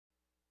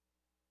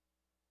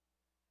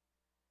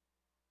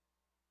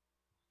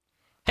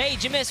Hey,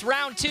 did you miss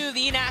round 2 of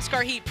the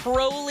eNASCAR Heat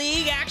Pro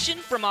League action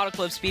from Auto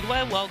Club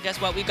Speedway? Well,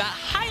 guess what? We've got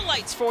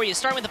highlights for you,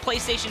 starting with the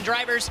PlayStation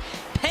drivers.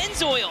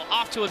 Pennzoil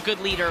off to a good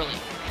lead early.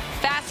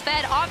 Fast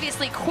Fed,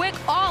 obviously quick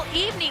all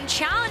evening,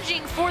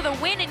 challenging for the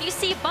win, and you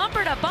see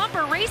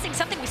bumper-to-bumper racing,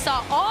 something we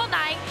saw all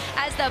night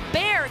as the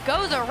Bear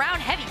goes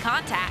around heavy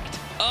contact.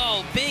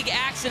 Oh, big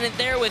accident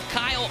there with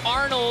Kyle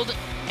Arnold.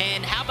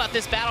 And how about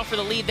this battle for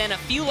the lead then? A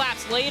few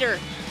laps later,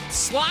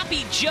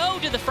 Sloppy Joe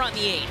to the front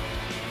in the 8.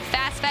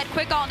 Fast Fed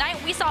quick all night.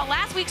 We saw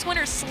last week's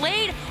winner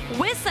Slade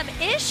with some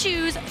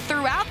issues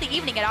throughout the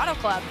evening at Auto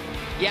Club.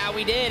 Yeah,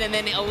 we did, and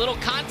then a little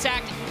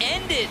contact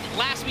ended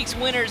last week's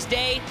winner's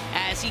day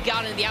as he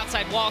got into the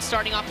outside wall,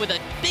 starting off with a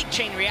big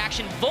chain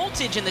reaction.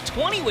 Voltage in the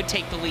 20 would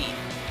take the lead.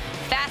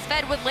 Fast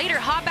Fed would later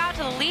hop out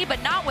to the lead,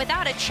 but not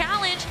without a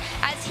challenge,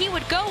 as he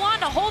would go on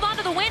to hold on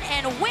to the win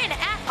and win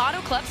at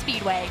Auto Club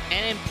Speedway.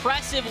 An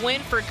impressive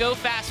win for Go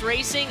Fast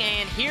Racing,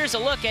 and here's a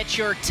look at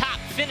your top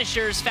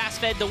finishers.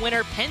 Fast Fed, the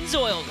winner,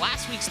 Pennzoil,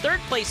 last week's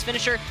third-place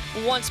finisher,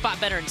 one spot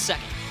better in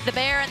second. The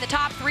Bear in the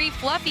top 3,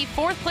 Fluffy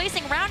fourth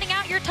placing, rounding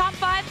out your top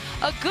 5.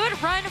 A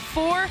good run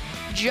for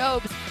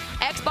Jobs.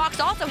 Xbox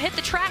also hit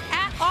the track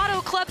at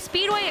Auto Club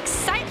Speedway.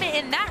 Excitement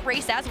in that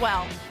race as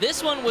well.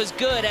 This one was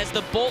good as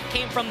the Bolt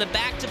came from the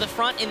back to the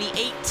front in the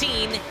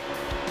 18.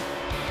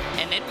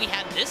 And then we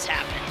had this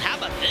happen. How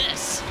about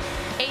this?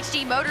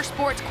 HD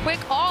Motorsports quick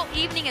all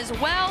evening as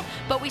well,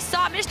 but we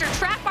saw Mr.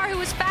 Trackbar, who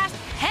was fast,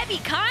 heavy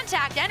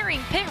contact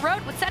entering pit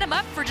road, would set him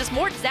up for just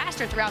more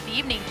disaster throughout the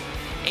evening.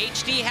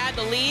 HD had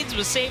the leads,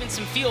 was saving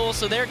some fuel,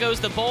 so there goes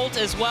the Bolt,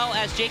 as well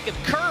as Jacob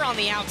Kerr on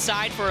the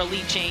outside for a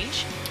lead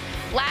change.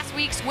 Last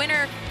week's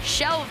winner,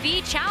 Shell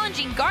V,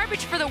 challenging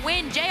Garbage for the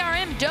win.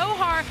 JRM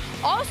Dohar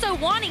also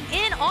wanting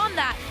in on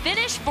that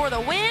finish for the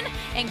win,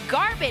 and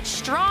Garbage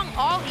strong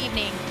all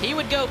evening. He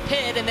would go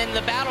pit, and then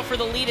the battle for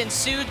the lead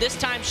ensued. This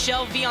time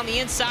Shell V on the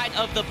inside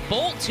of the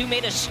Bolt, who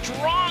made a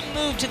strong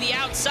move to the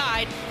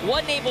outside.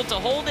 Wasn't able to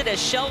hold it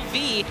as Shell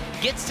V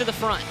gets to the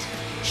front.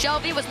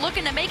 Shell V was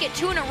looking to make it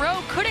 2 in a row,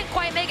 couldn't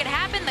quite make it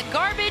happen. The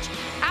Garbage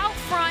out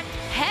front,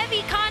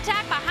 heavy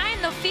contact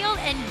behind the field,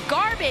 and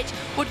Garbage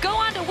would go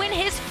on to win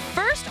his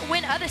first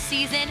win of the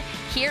season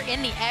here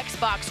in the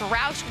Xbox.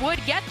 Roush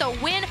would get the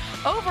win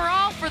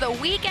overall for the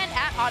weekend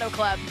at Auto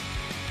Club.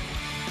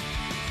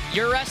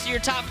 Your rest of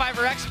your top 5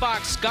 are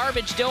Xbox,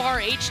 Garbage,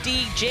 Dohar,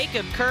 HD,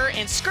 Jacob Kerr,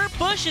 and Skirt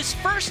Bush's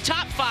first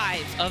top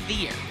 5 of the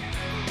year.